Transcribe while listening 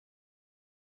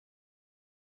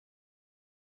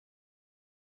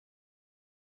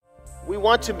We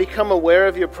want to become aware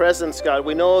of your presence, God.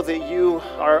 We know that you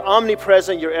are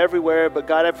omnipresent, you're everywhere, but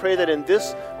God, I pray that in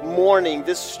this morning,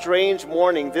 this strange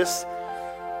morning, this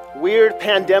weird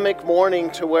pandemic morning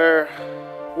to where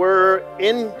we're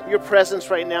in your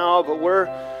presence right now, but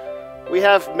we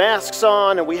have masks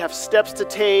on and we have steps to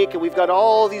take and we've got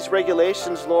all these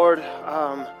regulations, Lord.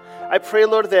 I pray,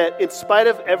 Lord, that in spite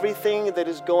of everything that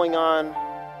is going on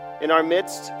in our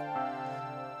midst,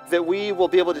 that we will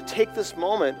be able to take this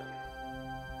moment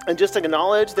and just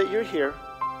acknowledge that you're here,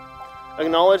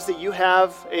 acknowledge that you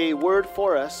have a word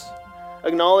for us,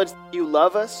 acknowledge that you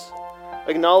love us,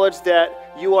 acknowledge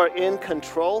that you are in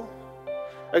control,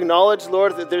 acknowledge,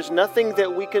 Lord, that there's nothing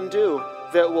that we can do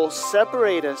that will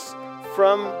separate us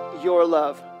from your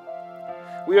love.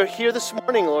 We are here this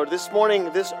morning, Lord, this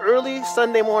early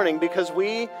Sunday morning, because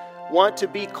we want to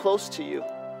be close to you.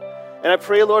 And I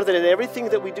pray, Lord, that in everything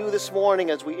that we do this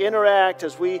morning, as we interact,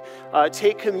 as we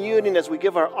take communion, as we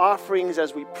give our offerings,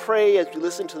 as we pray, as we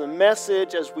listen to the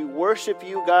message, as we worship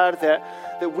you, God, that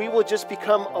we will just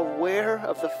become aware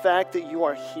of the fact that you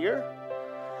are here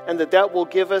and that will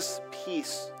give us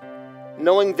peace,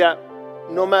 knowing that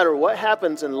no matter what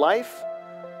happens in life,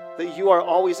 that you are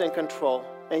always in control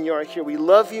and you are here. We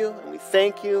love you and we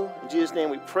thank you. In Jesus' name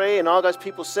we pray. And all God's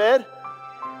people said,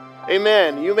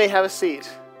 amen. You may have a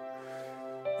seat.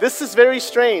 This is very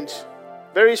strange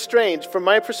from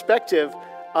my perspective.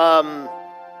 Like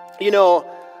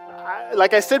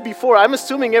I said before, I'm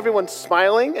assuming everyone's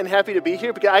smiling and happy to be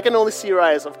here because I can only see your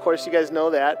eyes. Of course, you guys know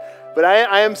that. But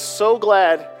I am so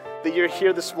glad that you're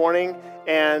here this morning.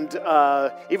 And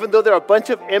even though there are a bunch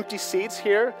of empty seats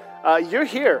here, you're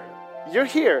here. You're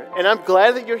here. And I'm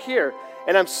glad that you're here.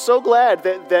 And I'm so glad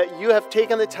that you have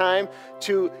taken the time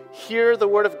to hear the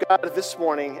Word of God this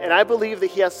morning. And I believe that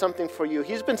He has something for you.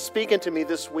 He's been speaking to me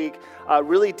this week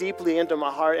really deeply into my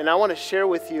heart. And I want to share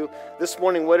with you this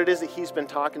morning what it is that He's been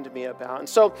talking to me about. And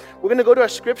so we're going to go to our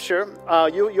scripture.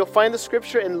 You'll find the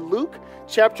scripture in Luke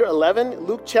chapter 11.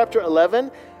 Luke chapter 11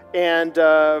 and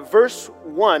verse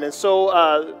 1. And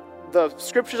so the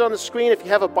scripture's on the screen. If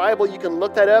you have a Bible, you can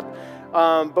look that up.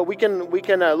 But we can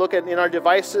look at it in our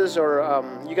devices, or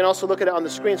you can also look at it on the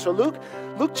screen. So Luke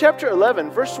chapter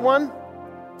 11, verse 1,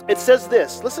 it says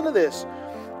this. Listen to this.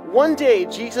 One day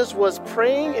Jesus was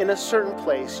praying in a certain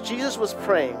place. Jesus was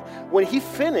praying. When he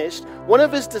finished, one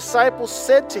of his disciples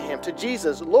said to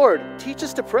Jesus, "Lord, teach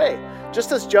us to pray,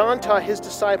 just as John taught his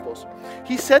disciples."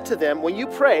 He said to them, "When you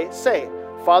pray, say,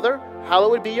 'Father,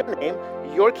 hallowed be your name,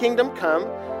 your kingdom come.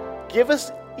 Give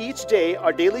us each day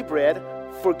our daily bread.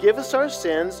 Forgive us our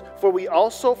sins, for we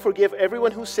also forgive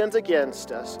everyone who sins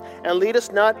against us. And lead us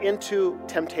not into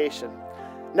temptation.'"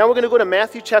 Now we're going to go to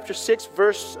Matthew chapter 6,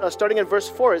 starting in verse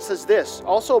 4. It says this,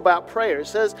 also about prayer. It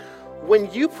says, "When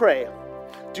you pray,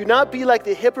 do not be like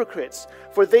the hypocrites,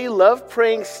 for they love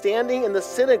praying standing in the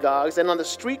synagogues and on the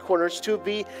street corners to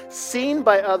be seen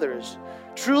by others.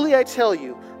 Truly I tell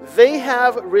you, they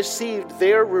have received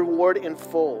their reward in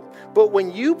full. But when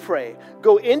you pray,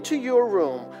 go into your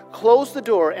room, close the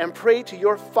door, and pray to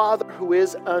your Father who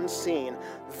is unseen.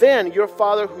 Then your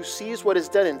Father who sees what is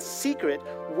done in secret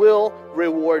will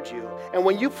reward you. And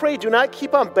when you pray, do not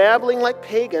keep on babbling like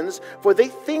pagans, for they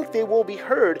think they will be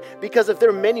heard because of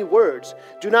their many words.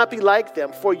 Do not be like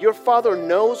them, for your Father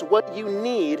knows what you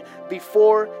need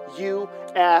before you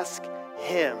ask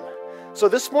Him." So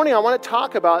this morning I want to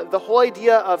talk about the whole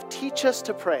idea of teach us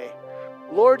to pray.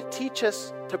 Lord, teach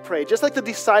us to pray. Just like the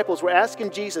disciples were asking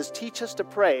Jesus, teach us to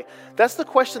pray. That's the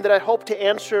question that I hope to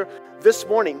answer this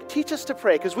morning. Teach us to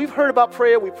pray, because we've heard about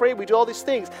prayer, we pray, we do all these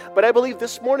things. But I believe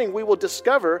this morning we will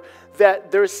discover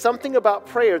that there is something about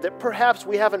prayer that perhaps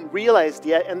we haven't realized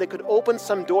yet, and that could open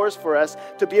some doors for us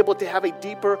to be able to have a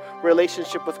deeper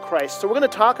relationship with Christ. So we're going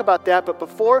to talk about that, but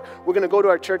before, we're going to go to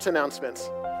our church announcements.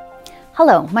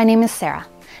 Hello, my name is Sarah.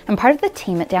 I'm part of the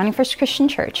team at Downey First Christian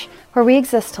Church, where we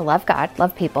exist to love God,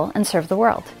 love people, and serve the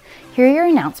world. Here are your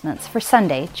announcements for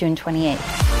Sunday, June 28th.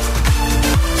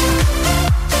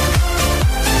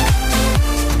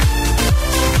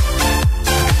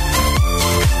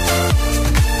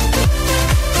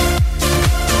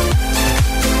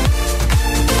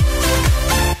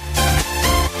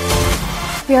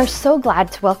 We are so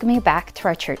glad to welcome you back to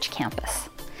our church campus.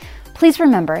 Please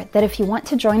remember that if you want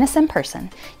to join us in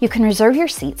person, you can reserve your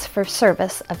seats for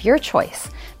service of your choice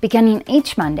beginning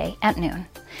each Monday at noon.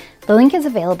 The link is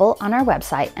available on our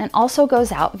website and also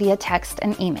goes out via text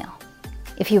and email.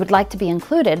 If you would like to be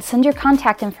included, send your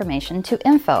contact information to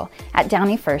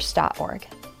info@downeyfirst.org.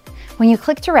 When you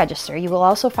click to register, you will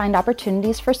also find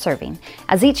opportunities for serving,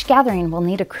 as each gathering will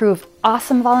need a crew of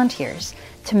awesome volunteers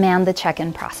to man the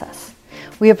check-in process.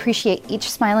 We appreciate each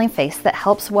smiling face that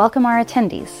helps welcome our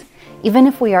attendees, even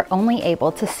if we are only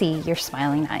able to see your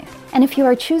smiling eyes. And if you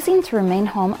are choosing to remain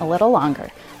home a little longer,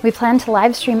 we plan to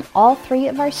live stream all 3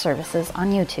 of our services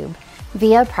on YouTube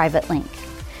via a private link.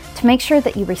 To make sure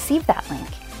that you receive that link,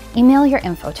 email your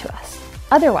info to us.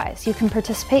 Otherwise, you can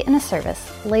participate in a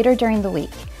service later during the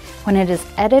week when it is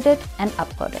edited and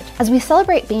uploaded. As we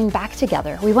celebrate being back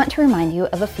together, we want to remind you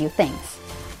of a few things.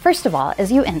 First of all,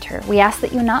 as you enter, we ask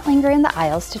that you not linger in the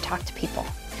aisles to talk to people.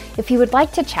 If you would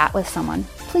like to chat with someone,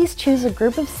 please choose a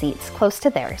group of seats close to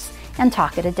theirs and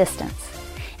talk at a distance.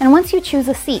 And once you choose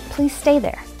a seat, please stay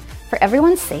there. For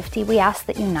everyone's safety, we ask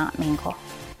that you not mingle.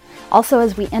 Also,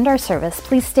 as we end our service,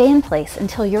 please stay in place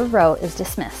until your row is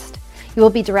dismissed. You will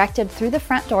be directed through the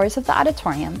front doors of the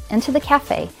auditorium into the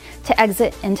cafe to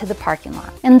exit into the parking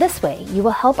lot. In this way, you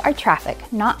will help our traffic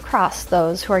not cross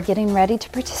those who are getting ready to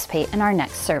participate in our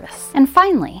next service. And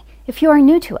finally, if you are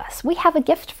new to us, we have a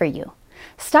gift for you.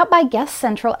 Stop by Guest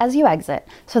Central as you exit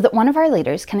so that one of our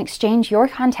leaders can exchange your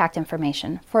contact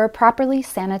information for a properly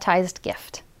sanitized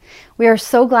gift. We are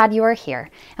so glad you are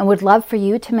here and would love for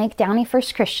you to make Downey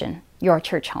First Christian your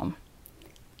church home.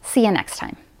 See you next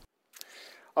time.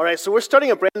 All right, so we're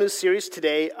starting a brand new series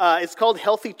today. It's called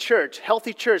Healthy Church.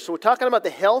 Healthy Church. So we're talking about the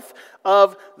health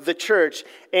of the church.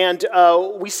 And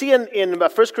we see in 1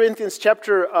 Corinthians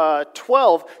chapter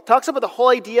 12, talks about the whole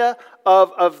idea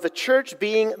of the church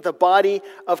being the body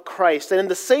of Christ. And in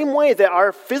the same way that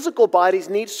our physical bodies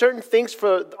need certain things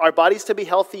for our bodies to be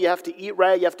healthy, you have to eat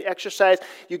right, you have to exercise,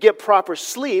 you get proper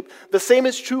sleep, the same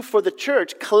is true for the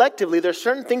church. Collectively, there's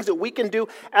certain things that we can do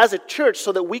as a church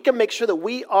so that we can make sure that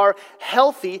we are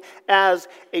healthy as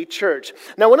a church.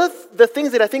 Now, one of the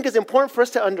things that I think is important for us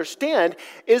to understand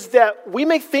is that we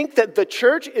may think that the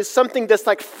church is something that's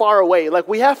like far away. Like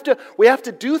we have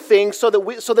to do things so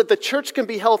that the church can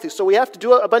be healthy. So we have to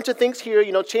do a bunch of things here,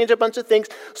 change a bunch of things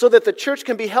so that the church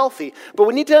can be healthy. But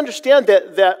we need to understand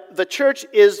that the church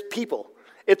is people.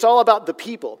 It's all about the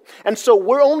people. And so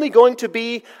we're only going to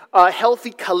be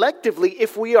healthy collectively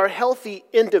if we are healthy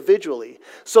individually.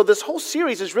 So this whole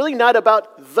series is really not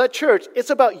about the church. It's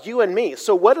about you and me.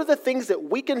 So what are the things that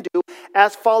we can do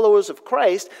as followers of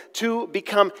Christ to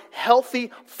become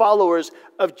healthy followers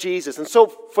of Jesus? And so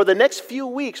for the next few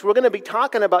weeks, we're going to be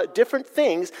talking about different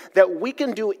things that we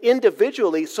can do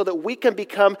individually so that we can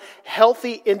become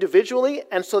healthy individually,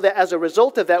 and so that as a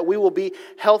result of that, we will be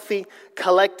healthy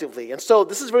collectively. And so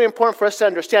this is very important for us to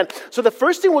understand. So the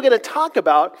first thing we're going to talk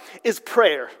about is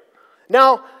prayer.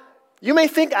 Now, you may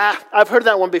think, I've heard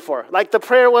that one before. Like the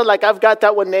prayer one, like I've got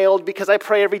that one nailed because I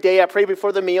pray every day. I pray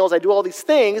before the meals. I do all these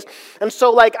things. And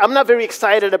so I'm not very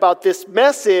excited about this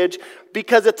message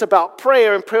because it's about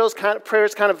prayer. And prayer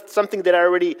is kind of something that I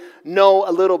already know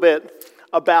a little bit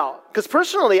about. Because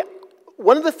personally,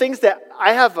 one of the things that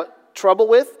I have trouble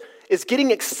with is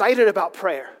getting excited about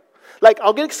prayer. Like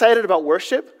I'll get excited about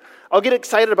worship. I'll get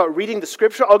excited about reading the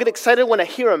scripture. I'll get excited when I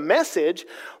hear a message,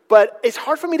 but it's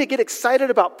hard for me to get excited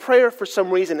about prayer for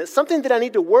some reason. It's something that I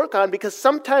need to work on because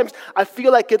sometimes I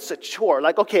feel like it's a chore.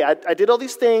 Like, okay, I did all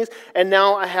these things, and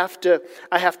now I have to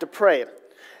pray.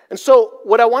 And so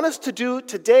what I want us to do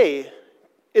today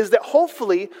is that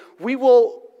hopefully we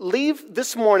will leave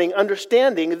this morning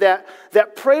understanding that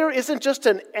prayer isn't just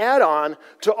an add-on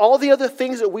to all the other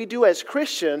things that we do as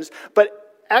Christians,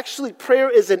 but actually prayer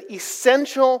is an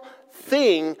essential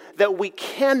thing that we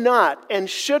cannot and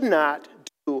should not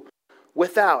do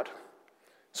without.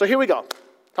 So here we go.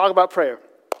 Talk about prayer.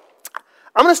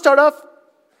 I'm going to start off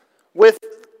with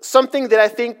something that I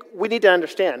think we need to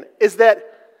understand, is that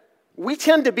we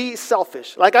tend to be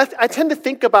selfish. Like I tend to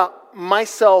think about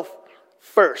myself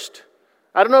first.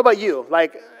 I don't know about you.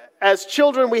 Like as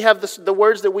children, we have the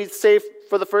words that we say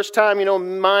for the first time,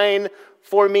 mine,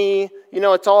 for me,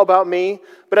 it's all about me.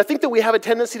 But I think that we have a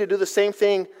tendency to do the same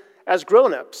thing as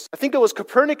grown-ups. I think it was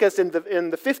Copernicus in the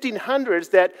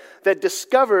 1500s that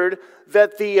discovered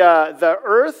that the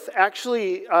Earth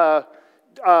actually,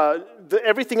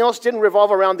 everything else didn't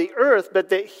revolve around the Earth, but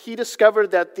that he discovered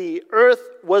that the Earth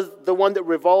was the one that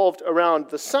revolved around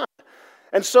the sun.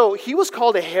 And so he was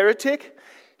called a heretic.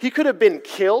 He could have been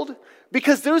killed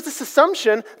because there was this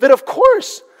assumption that of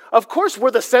course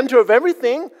we're the center of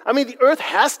everything. I mean, the earth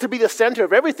has to be the center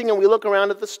of everything, and we look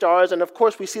around at the stars, and of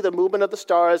course we see the movement of the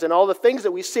stars and all the things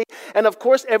that we see, and of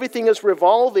course everything is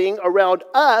revolving around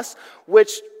us,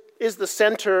 which is the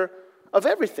center of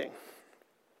everything.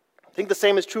 I think the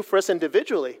same is true for us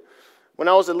individually. When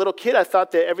I was a little kid, I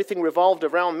thought that everything revolved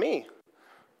around me.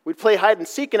 We'd play hide and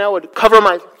seek, and I would cover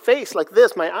my face like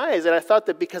this, my eyes, and I thought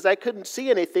that because I couldn't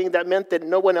see anything, that meant that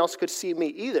no one else could see me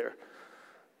either.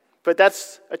 But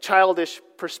that's a childish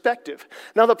perspective.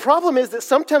 Now, the problem is that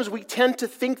sometimes we tend to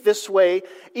think this way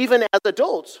even as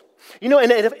adults.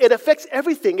 And it affects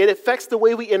everything. It affects the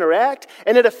way we interact,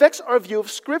 and it affects our view of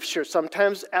Scripture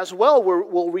sometimes as well.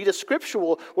 We'll read a Scripture,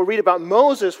 we'll read about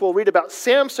Moses, we'll read about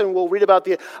Samson, we'll read about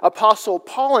the Apostle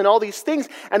Paul and all these things,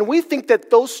 and we think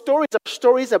that those stories are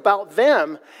stories about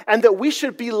them, and that we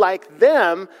should be like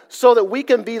them so that we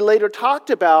can be later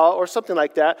talked about or something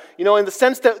like that, in the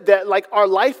sense that like our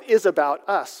life is about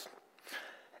us.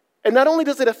 And not only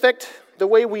does it affect the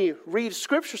way we read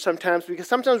Scripture sometimes, because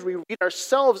sometimes we read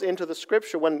ourselves into the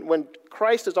Scripture when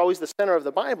Christ is always the center of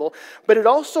the Bible, but it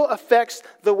also affects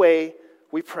the way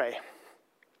we pray.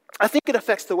 I think it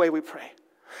affects the way we pray.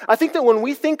 I think that when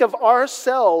we think of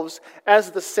ourselves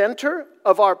as the center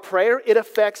of our prayer, it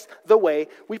affects the way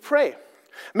we pray.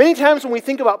 Many times when we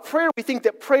think about prayer, we think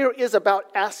that prayer is about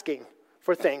asking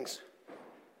for things.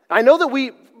 I know that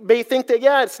we may think that,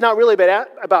 it's not really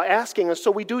about asking, and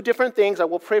so we do different things. I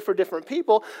will pray for different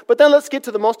people, but then let's get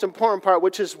to the most important part,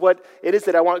 which is what it is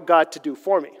that I want God to do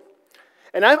for me.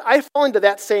 And I fall into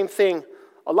that same thing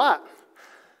a lot.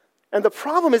 And the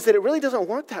problem is that it really doesn't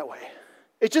work that way.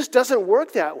 It just doesn't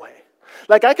work that way.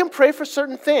 Like, I can pray for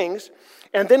certain things,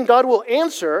 and then God will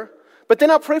answer, but then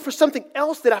I'll pray for something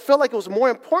else that I felt like it was more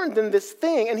important than this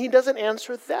thing, and He doesn't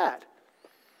answer that.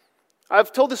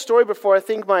 I've told this story before. I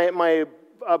think my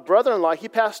brother-in-law, he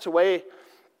passed away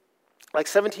like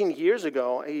 17 years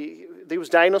ago. He was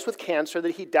diagnosed with cancer,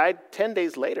 that he died 10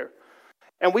 days later.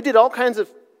 And we did all kinds of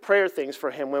prayer things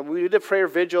for him. When we did a prayer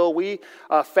vigil, we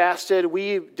fasted,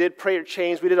 we did prayer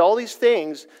chains, we did all these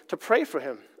things to pray for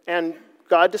him. And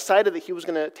God decided that He was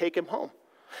going to take him home.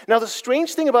 Now, the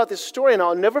strange thing about this story, and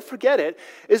I'll never forget it,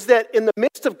 is that in the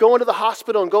midst of going to the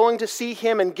hospital and going to see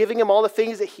him and giving him all the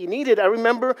things that he needed, I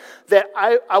remember that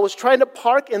I was trying to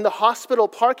park in the hospital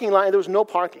parking lot, and there was no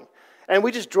parking. And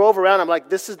we just drove around. I'm like,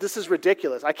 this is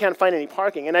ridiculous. I can't find any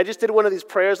parking. And I just did one of these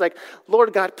prayers like,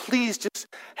 Lord God, please just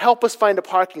help us find a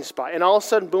parking spot. And all of a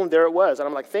sudden, boom, there it was. And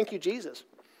I'm like, thank you, Jesus.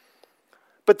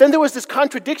 But then there was this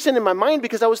contradiction in my mind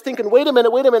because I was thinking, wait a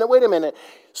minute.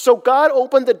 So God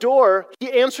opened the door.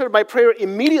 He answered my prayer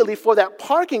immediately for that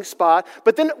parking spot.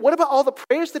 But then what about all the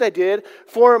prayers that I did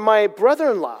for my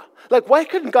brother-in-law? Like, why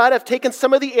couldn't God have taken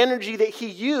some of the energy that He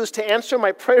used to answer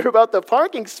my prayer about the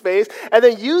parking space and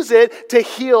then use it to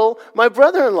heal my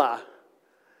brother-in-law?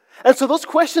 And so those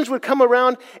questions would come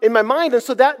around in my mind, and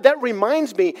so that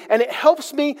reminds me, and it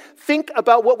helps me think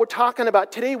about what we're talking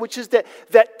about today, which is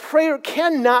that prayer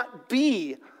cannot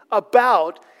be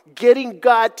about getting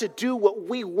God to do what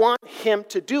we want Him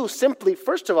to do, simply,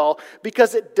 first of all,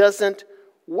 because it doesn't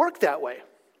work that way.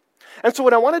 And so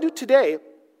what I want to do today,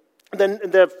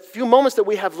 the few moments that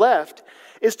we have left,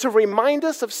 is to remind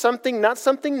us of something, not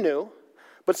something new,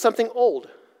 but something old.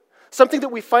 Something that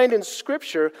we find in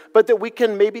Scripture, but that we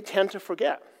can maybe tend to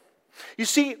forget. You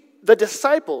see, the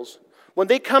disciples, when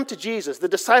they come to Jesus,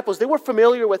 they were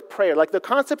familiar with prayer. Like, the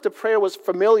concept of prayer was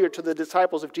familiar to the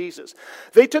disciples of Jesus.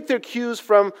 They took their cues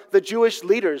from the Jewish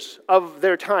leaders of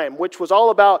their time, which was all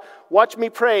about, watch me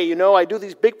pray. I do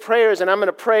these big prayers, and I'm going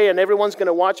to pray, and everyone's going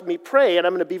to watch me pray, and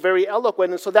I'm going to be very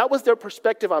eloquent. And so that was their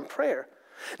perspective on prayer.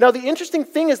 Now, the interesting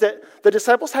thing is that the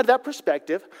disciples had that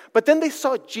perspective, but then they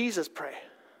saw Jesus pray.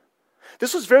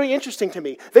 This was very interesting to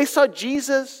me. They saw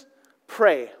Jesus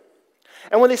pray.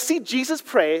 And when they see Jesus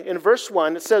pray, in verse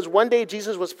 1, it says, one day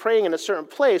Jesus was praying in a certain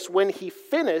place. When He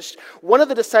finished, one of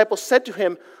the disciples said to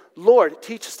Him, Lord,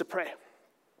 teach us to pray.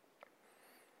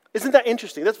 Isn't that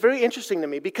interesting? That's very interesting to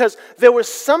me because there was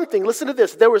something, listen to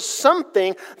this, there was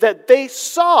something that they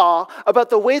saw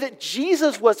about the way that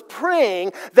Jesus was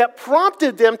praying that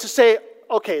prompted them to say,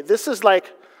 okay, this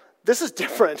is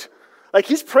different. Like,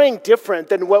 He's praying different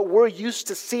than what we're used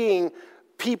to seeing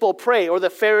people pray, or the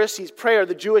Pharisees pray, or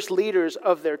the Jewish leaders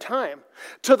of their time.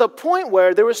 To the point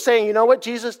where they were saying, you know what,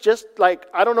 Jesus, just like,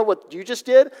 I don't know what you just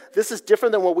did. This is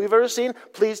different than what we've ever seen.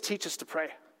 Please teach us to pray.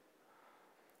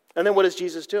 And then what does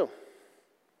Jesus do?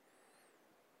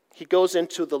 He goes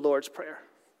into the Lord's Prayer.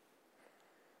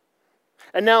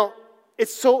 And now,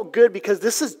 it's so good because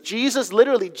this is Jesus,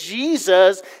 literally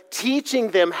Jesus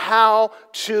teaching them how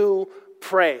to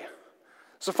pray.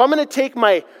 So if I'm going to take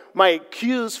my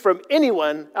cues from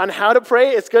anyone on how to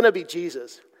pray, it's going to be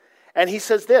Jesus. And He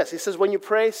says this. He says, when you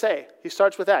pray, say. He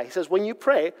starts with that. He says, when you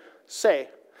pray, say.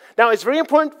 Now, it's very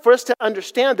important for us to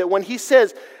understand that when He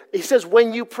says,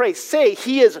 when you pray, say,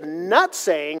 He is not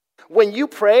saying, when you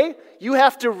pray, you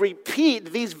have to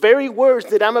repeat these very words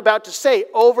that I'm about to say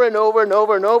over and over and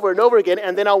over and over and over again,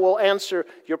 and then I will answer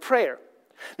your prayer.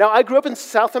 Now, I grew up in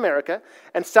South America,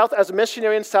 and as a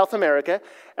missionary in South America,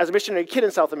 as a missionary kid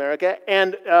in South America,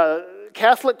 and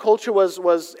Catholic culture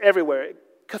was everywhere.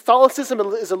 Catholicism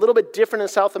is a little bit different in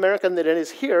South America than it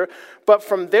is here, but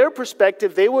from their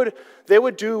perspective, they would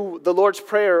do the Lord's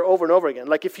Prayer over and over again.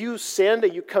 Like if you sinned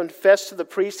and you confess to the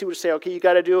priest, he would say, okay, you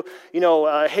got to do,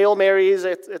 Hail Marys,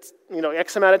 it's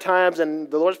X amount of times,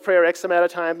 and the Lord's Prayer X amount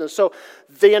of times. And so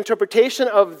the interpretation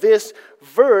of this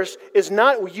verse is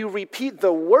not you repeat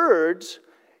the words,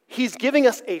 he's giving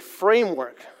us a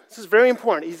framework. This is very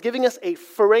important. He's giving us a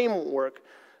framework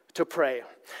to pray.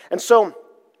 And so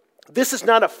this is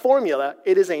not a formula,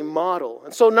 it is a model.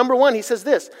 And so number one, he says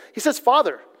this. He says,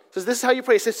 Father. He says, this is how you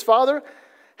pray. He says, Father,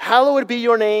 hallowed be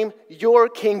your name, your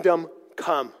kingdom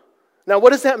come. Now, what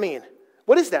does that mean?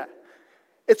 What is that?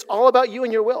 It's all about you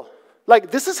and your will.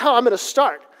 Like, this is how I'm going to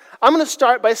start. I'm going to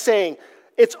start by saying,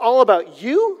 it's all about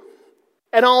you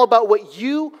and all about what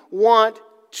you want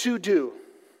to do.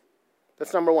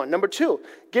 That's number one. Number two,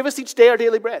 give us each day our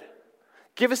daily bread.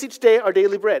 Give us each day our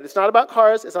daily bread. It's not about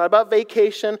cars. It's not about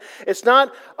vacation. It's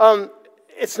not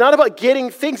about getting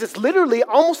things. It's literally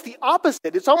almost the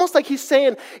opposite. It's almost like he's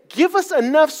saying, give us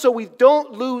enough so we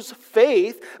don't lose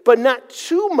faith, but not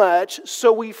too much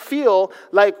so we feel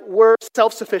like we're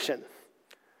self-sufficient.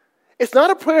 It's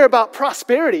not a prayer about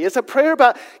prosperity. It's a prayer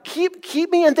about keep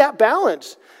me in that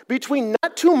balance between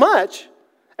not too much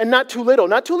and not too little.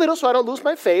 Not too little so I don't lose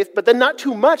my faith, but then not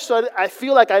too much so I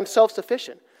feel like I'm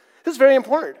self-sufficient. This is very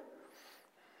important.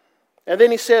 And then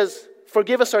he says,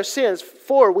 forgive us our sins,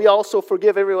 for we also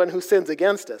forgive everyone who sins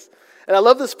against us. And I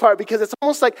love this part because it's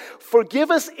almost like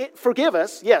forgive us,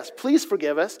 yes, please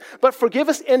forgive us, but forgive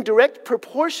us in direct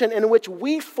proportion in which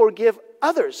we forgive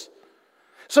others.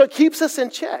 So it keeps us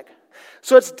in check.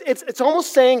 So it's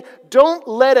almost saying, don't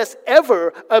let us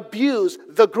ever abuse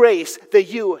the grace that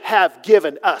you have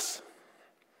given us.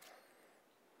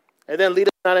 And then lead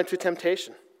us not into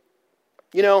temptation.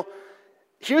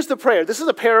 Here's the prayer. This is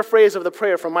a paraphrase of the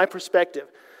prayer from my perspective.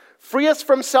 Free us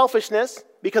from selfishness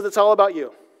because it's all about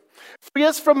you. Free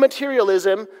us from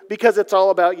materialism because it's all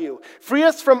about you. Free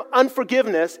us from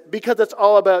unforgiveness because it's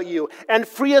all about you. And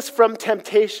free us from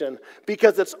temptation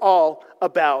because it's all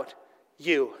about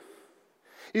you.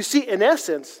 You see, in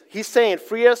essence, he's saying,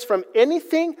 free us from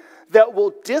anything that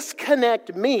will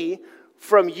disconnect me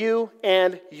from you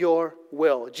and your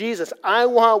will. Jesus, I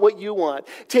want what you want.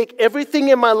 Take everything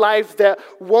in my life that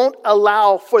won't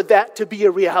allow for that to be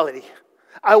a reality.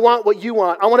 I want what you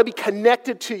want. I want to be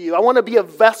connected to you. I want to be a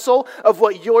vessel of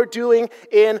what you're doing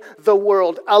in the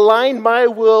world. Align my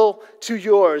will to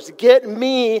yours. Get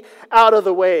me out of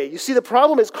the way. You see, the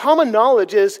problem is common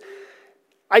knowledge is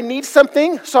I need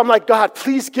something, so I'm like, God,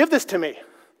 please give this to me.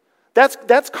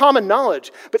 That's common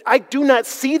knowledge. But I do not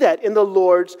see that in the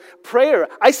Lord's Prayer.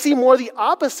 I see more the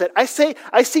opposite. I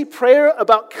see prayer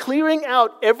about clearing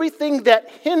out everything that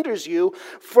hinders you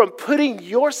from putting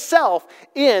yourself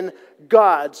in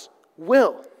God's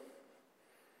will.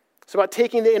 It's about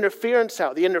taking the interference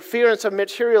out, the interference of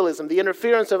materialism, the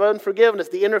interference of unforgiveness,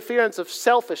 the interference of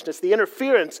selfishness, the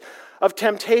interference of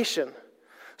temptation,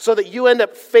 so that you end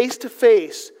up face to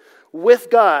face with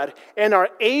God and are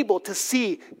able to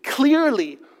see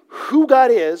clearly who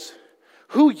God is,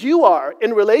 who you are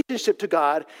in relationship to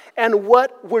God, and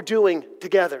what we're doing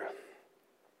together.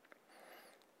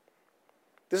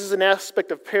 This is an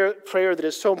aspect of prayer that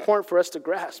is so important for us to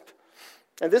grasp.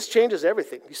 And this changes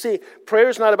everything. You see, prayer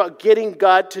is not about getting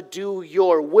God to do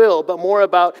your will, but more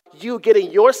about you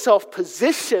getting yourself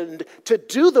positioned to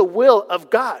do the will of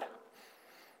God.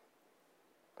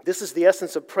 This is the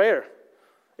essence of prayer,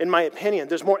 in my opinion.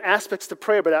 There's more aspects to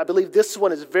prayer, but I believe this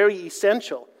one is very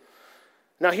essential.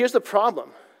 Now, here's the problem.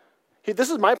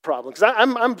 This is my problem, because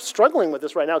I'm struggling with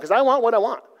this right now, because I want what I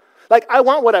want. Like, I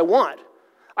want what I want.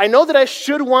 I know that I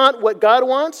should want what God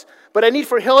wants, but I need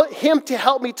for Him to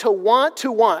help me to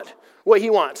want what He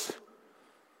wants.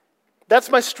 That's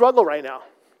my struggle right now.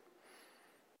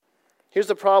 Here's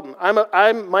the problem.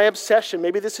 My obsession,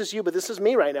 maybe this is you, but this is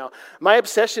me right now. My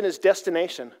obsession is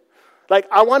destination. Like,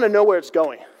 I want to know where it's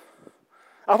going.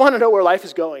 I want to know where life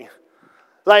is going.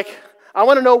 Like, I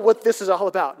want to know what this is all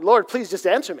about. Lord, please just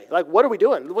answer me. Like, what are we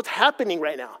doing? What's happening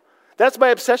right now? That's my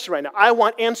obsession right now. I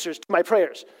want answers to my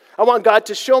prayers. I want God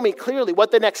to show me clearly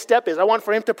what the next step is. I want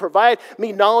for Him to provide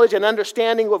me knowledge and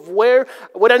understanding of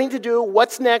what I need to do,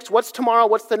 what's next, what's tomorrow,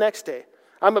 what's the next day.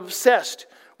 I'm obsessed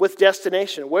with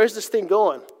destination. Where's this thing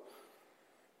going?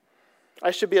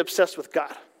 I should be obsessed with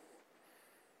God.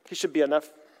 He should be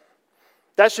enough.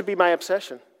 That should be my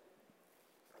obsession.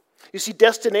 You see,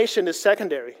 destination is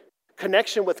secondary.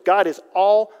 Connection with God is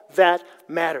all that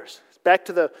matters. Back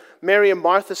to the Mary and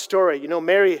Martha story.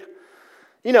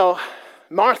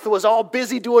 Martha was all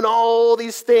busy doing all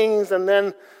these things, and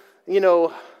then,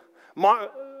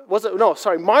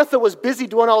 Martha was busy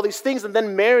doing all these things, and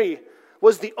then Mary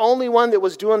was the only one that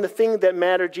was doing the thing that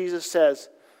mattered. Jesus says,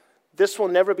 this will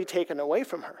never be taken away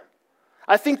from her.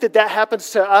 I think that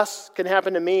happens to us, can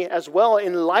happen to me as well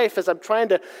in life as I'm trying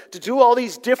to do all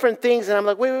these different things, and I'm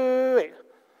like, wait.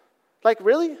 Like,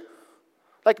 really?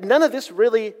 Like, none of this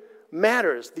really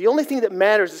matters. The only thing that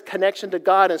matters is connection to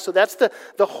God, and so that's the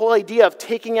whole idea of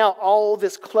taking out all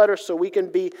this clutter so we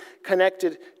can be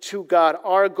connected to God.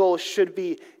 Our goal should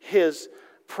be His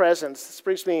presence. This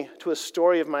brings me to a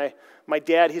story of my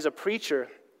dad. He's a preacher.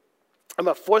 I'm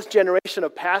a fourth generation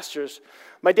of pastors.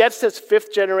 My dad says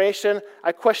fifth generation.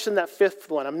 I question that fifth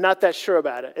one. I'm not that sure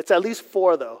about it. It's at least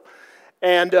four, though.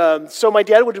 And so my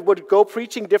dad would go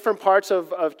preaching different parts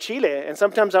of Chile, and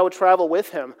sometimes I would travel with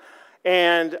him.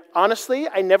 And honestly,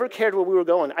 I never cared where we were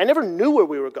going. I never knew where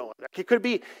we were going. It could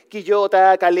be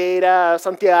Quillota, Calera,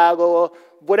 Santiago,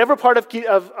 whatever part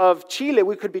of Chile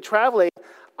we could be traveling.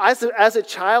 As a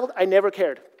child, I never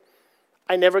cared.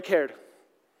 I never cared.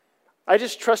 I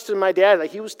just trusted my dad.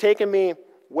 Like, he was taking me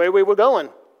where we were going.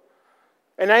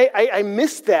 And I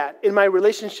missed that in my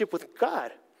relationship with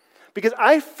God. Because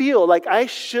I feel like I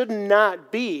should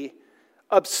not be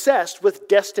obsessed with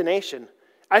destination.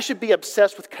 I should be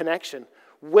obsessed with connection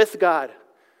with God.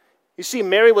 You see,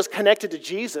 Mary was connected to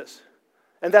Jesus,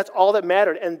 and that's all that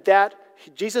mattered. And that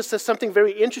Jesus says something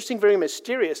very interesting, very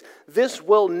mysterious. This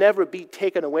will never be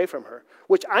taken away from her,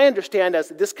 which I understand as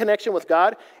this connection with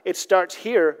God, it starts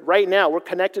here, right now. We're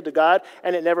connected to God,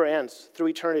 and it never ends through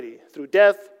eternity. Through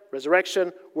death,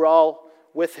 resurrection, we're all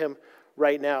with Him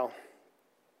right now.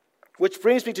 Which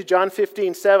brings me to John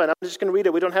 15:7. I'm just going to read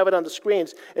it. We don't have it on the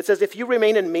screens. It says, if you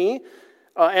remain in me,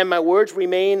 and my words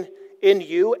remain in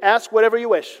you, ask whatever you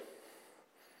wish,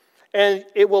 and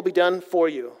it will be done for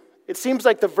you. It seems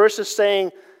like the verse is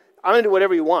saying, I'm going to do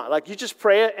whatever you want. Like, you just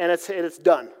pray it, and it's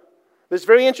done. But it's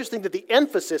very interesting that the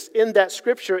emphasis in that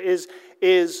scripture is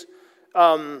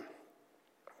on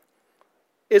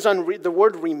the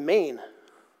word remain.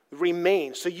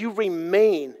 Remain. So you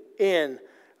remain in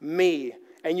me,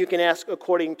 and you can ask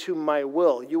according to my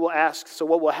will. You will ask, so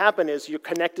what will happen is you're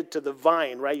connected to the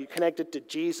vine, right? You're connected to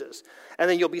Jesus. And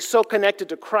then you'll be so connected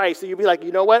to Christ that you'll be like,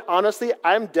 you know what? Honestly,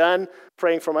 I'm done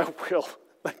praying for my will.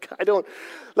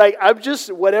 I'm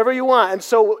just, whatever you want. And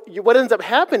so what ends up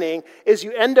happening is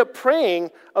you end up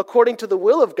praying according to the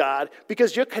will of God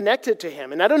because you're connected to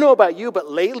Him. And I don't know about you,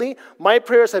 but lately, my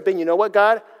prayers have been, you know what,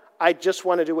 God? I just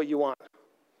want to do what you want.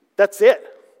 That's it.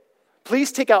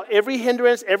 Please take out every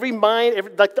hindrance, every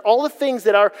mind, all the things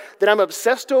that I'm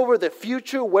obsessed over, the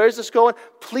future, where's this going?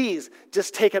 Please,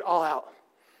 just take it all out.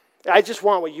 I just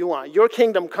want what you want. Your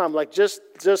kingdom come. Just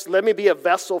let me be a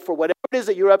vessel for whatever it is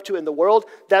that you're up to in the world.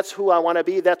 That's who I want to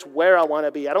be. That's where I want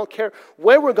to be. I don't care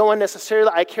where we're going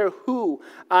necessarily. I care who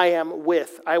I am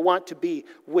with. I want to be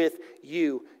with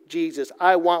you, Jesus.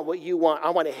 I want what you want.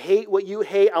 I want to hate what you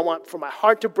hate. I want for my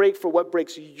heart to break for what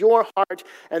breaks your heart.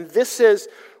 And this is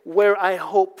where I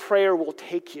hope prayer will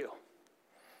take you.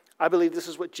 I believe this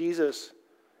is what Jesus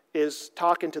is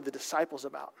talking to the disciples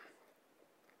about.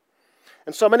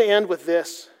 And so I'm going to end with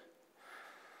this.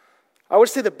 I would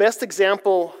say the best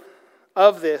example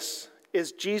of this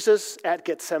is Jesus at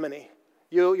Gethsemane.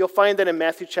 You'll find that in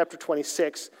Matthew chapter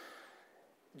 26.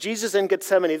 Jesus in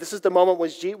Gethsemane, this is the moment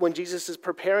when Jesus is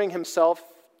preparing himself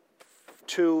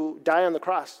to die on the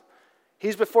cross.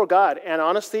 He's before God. And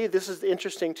honestly, this is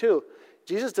interesting too.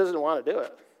 Jesus doesn't want to do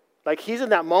it. Like, he's in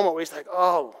that moment where he's like,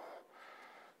 oh,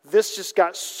 this just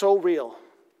got so real.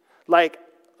 Like,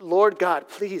 Lord God,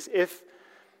 please, if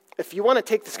you want to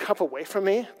take this cup away from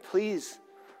me, please.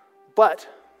 But,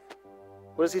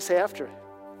 what does he say after?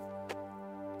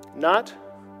 Not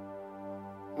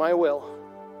my will,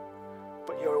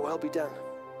 but your will be done.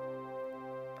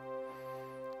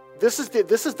 This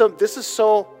is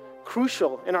so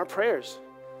crucial in our prayers,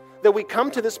 that we come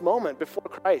to this moment before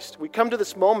Christ. We come to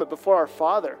this moment before our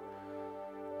Father.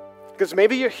 Because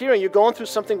maybe you're here and you're going through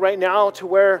something right now to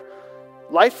where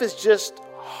life is just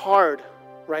hard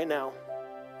right now.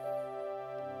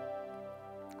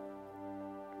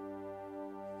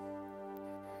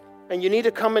 And you need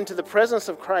to come into the presence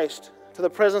of Christ, to the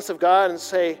presence of God, and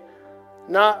say,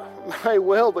 not my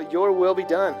will, but your will be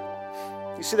done.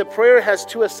 You see, the prayer has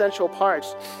two essential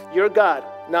parts. You're God,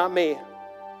 not me.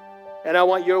 And I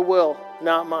want your will,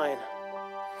 not mine.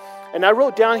 And I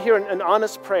wrote down here an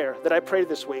honest prayer that I prayed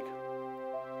this week.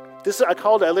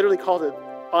 I literally called it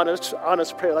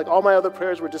honest prayer. Like all my other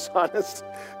prayers were dishonest.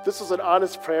 This was an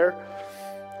honest prayer.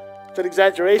 It's an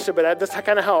exaggeration, but that's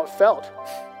kind of how it felt.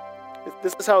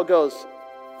 This is how it goes.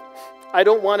 I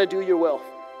don't want to do your will.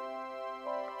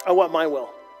 I want my will.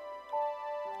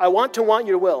 I want to want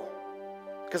your will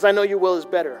because I know your will is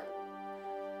better.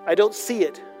 I don't see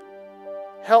it.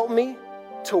 Help me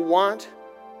to want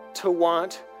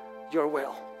your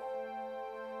will.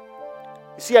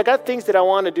 You see, I got things that I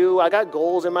want to do. I got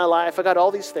goals in my life. I got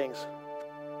all these things.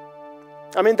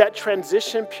 I'm in that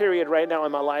transition period right now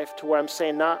in my life to where I'm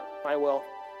saying, not my will.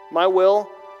 My will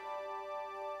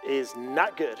is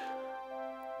not good.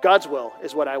 God's will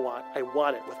is what I want. I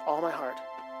want it with all my heart.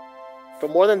 But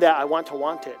more than that, I want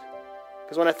it.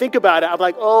 Because when I think about it, I'm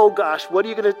like, oh gosh, what are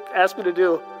you going to ask me to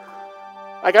do?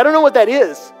 Like, I don't know what that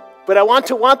is, but I want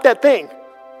that thing.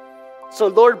 So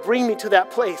Lord, bring me to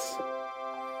that place.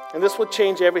 And this will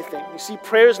change everything. You see,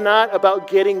 prayer is not about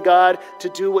getting God to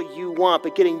do what you want,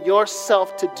 but getting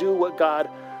yourself to do what God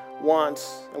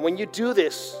wants. And when you do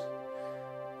this,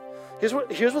 here's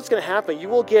what's going to happen. You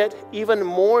will get even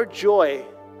more joy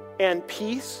and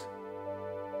peace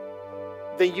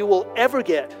than you will ever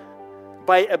get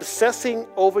by obsessing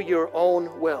over your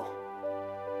own will.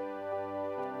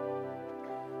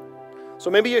 So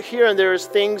maybe you're here and there's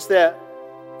things that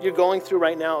you're going through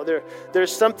right now.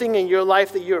 There's something in your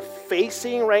life that you're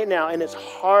facing right now, and it's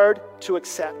hard to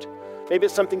accept. Maybe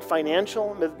it's something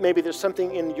financial. Maybe there's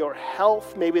something in your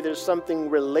health. Maybe there's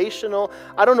something relational.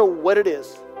 I don't know what it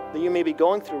is that you may be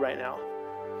going through right now.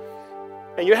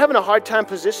 And you're having a hard time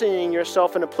positioning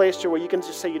yourself in a place to where you can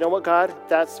just say, you know what, God,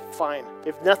 that's fine.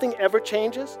 If nothing ever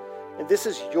changes, and this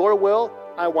is your will,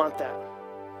 I want that.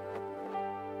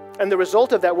 And the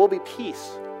result of that will be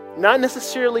peace. Not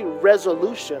necessarily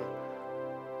resolution,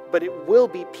 but it will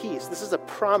be peace. This is a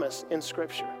promise in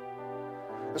Scripture.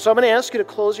 And so I'm going to ask you to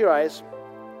close your eyes.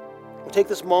 We'll take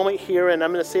this moment here, and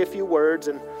I'm going to say a few words.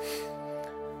 And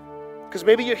because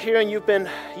maybe you're here and you've been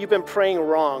praying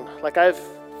wrong. Like I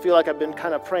feel like I've been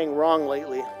kind of praying wrong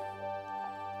lately.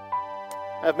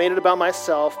 I've made it about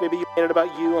myself. Maybe you made it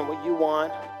about you and what you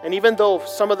want. And even though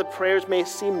some of the prayers may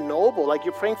seem noble, like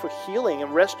you're praying for healing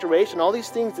and restoration, all these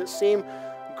things that seem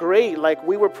great, like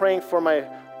we were praying for my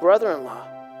brother-in-law.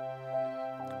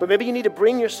 But maybe you need to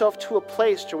bring yourself to a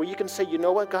place to where you can say, you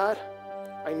know what, God?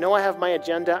 I know I have my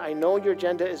agenda. I know your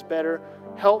agenda is better.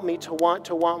 Help me to want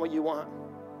what you want.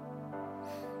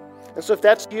 And so if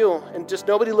that's you, and just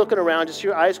nobody looking around, just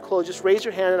your eyes closed, just raise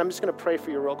your hand, and I'm just going to pray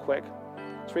for you real quick.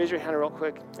 Just raise your hand real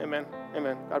quick. Amen.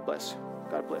 Amen. God bless you.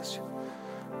 God bless you.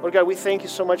 Lord God, we thank you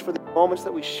so much for the moments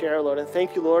that we share, Lord. And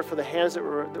thank you, Lord, for the hands that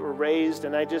were raised.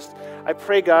 And I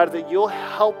pray, God, that you'll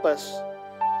help us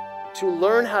to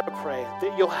learn how to pray.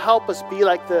 That you'll help us be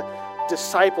like the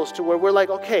disciples to where we're like,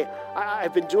 okay,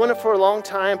 I've been doing it for a long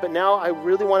time, but now I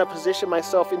really want to position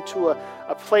myself into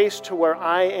a place to where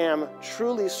I am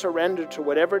truly surrendered to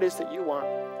whatever it is that you want.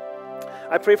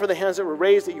 I pray for the hands that were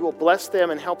raised, that you will bless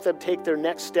them and help them take their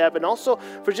next step. And also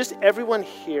for just everyone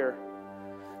here,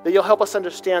 that you'll help us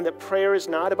understand that prayer is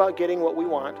not about getting what we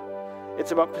want.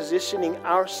 It's about positioning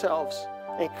ourselves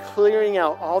and clearing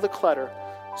out all the clutter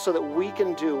so that we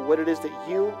can do what it is that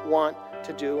you want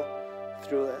to do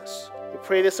through this. We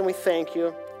pray this and we thank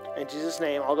you. In Jesus'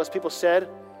 name, all God's people said,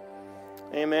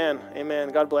 amen. Amen.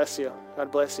 God bless you.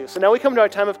 God bless you. So now we come to our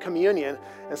time of communion.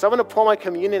 And so I'm going to pull my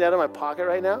communion out of my pocket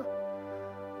right now.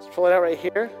 Let's pull it out right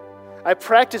here. I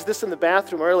practiced this in the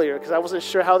bathroom earlier because I wasn't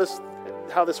sure how this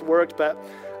worked, but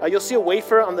you'll see a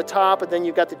wafer on the top, and then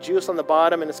you've got the juice on the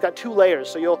bottom, and it's got 2 layers.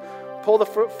 So you'll pull the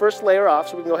first layer off,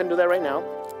 so we can go ahead and do that right now.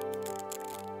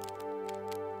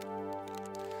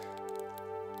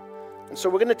 And so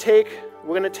we're going to take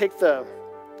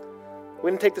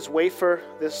this wafer.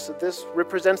 This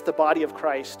represents the body of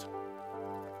Christ.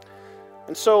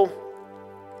 And so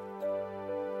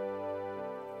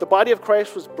the body of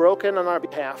Christ was broken on our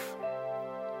behalf.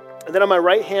 And then on my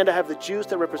right hand, I have the juice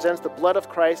that represents the blood of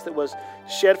Christ that was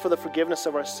shed for the forgiveness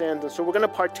of our sins. And so we're going to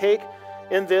partake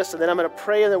in this, and then I'm going to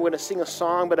pray, and then we're going to sing a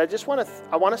song. But I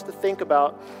want us to think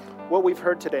about what we've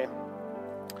heard today.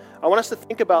 I want us to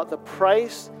think about the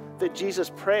price that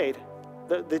Jesus paid,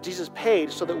 that Jesus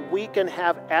paid, so that we can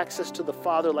have access to the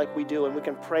Father like we do, and we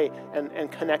can pray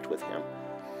and connect with Him.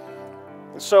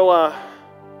 And so I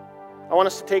want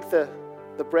us to take the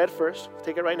bread first.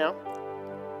 Take it right now.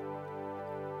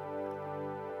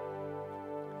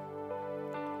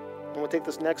 And we'll take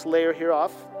this next layer here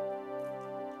off.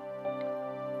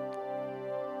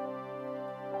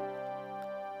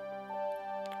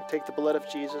 We'll take the blood of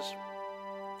Jesus.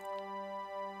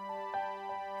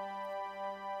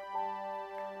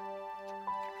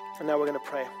 And now we're going to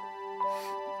pray.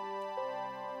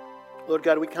 Lord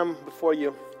God, we come before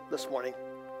you this morning.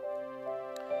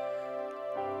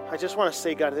 I just want to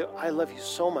say, God, that I love you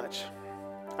so much.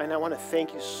 And I want to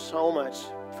thank you so much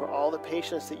for all the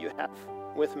patience that you have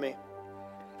with me.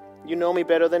 You know me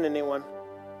better than anyone.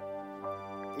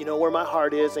 You know where my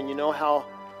heart is, and you know how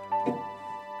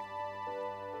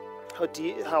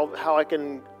I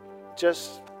can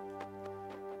just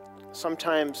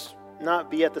sometimes not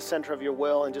be at the center of your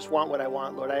will and just want what I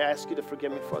want, Lord. I ask you to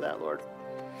forgive me for that, Lord.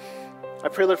 I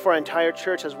pray, Lord, for our entire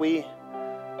church as we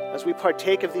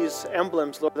partake of these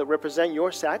emblems, Lord, that represent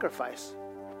your sacrifice.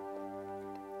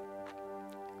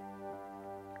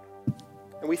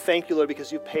 And we thank you, Lord,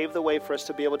 because you paved the way for us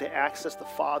to be able to access the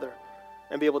Father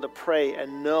and be able to pray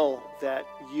and know that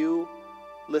you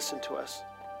listen to us.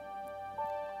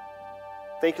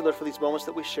 Thank you, Lord, for these moments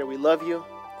that we share. We love you.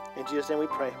 In Jesus' name we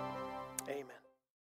pray.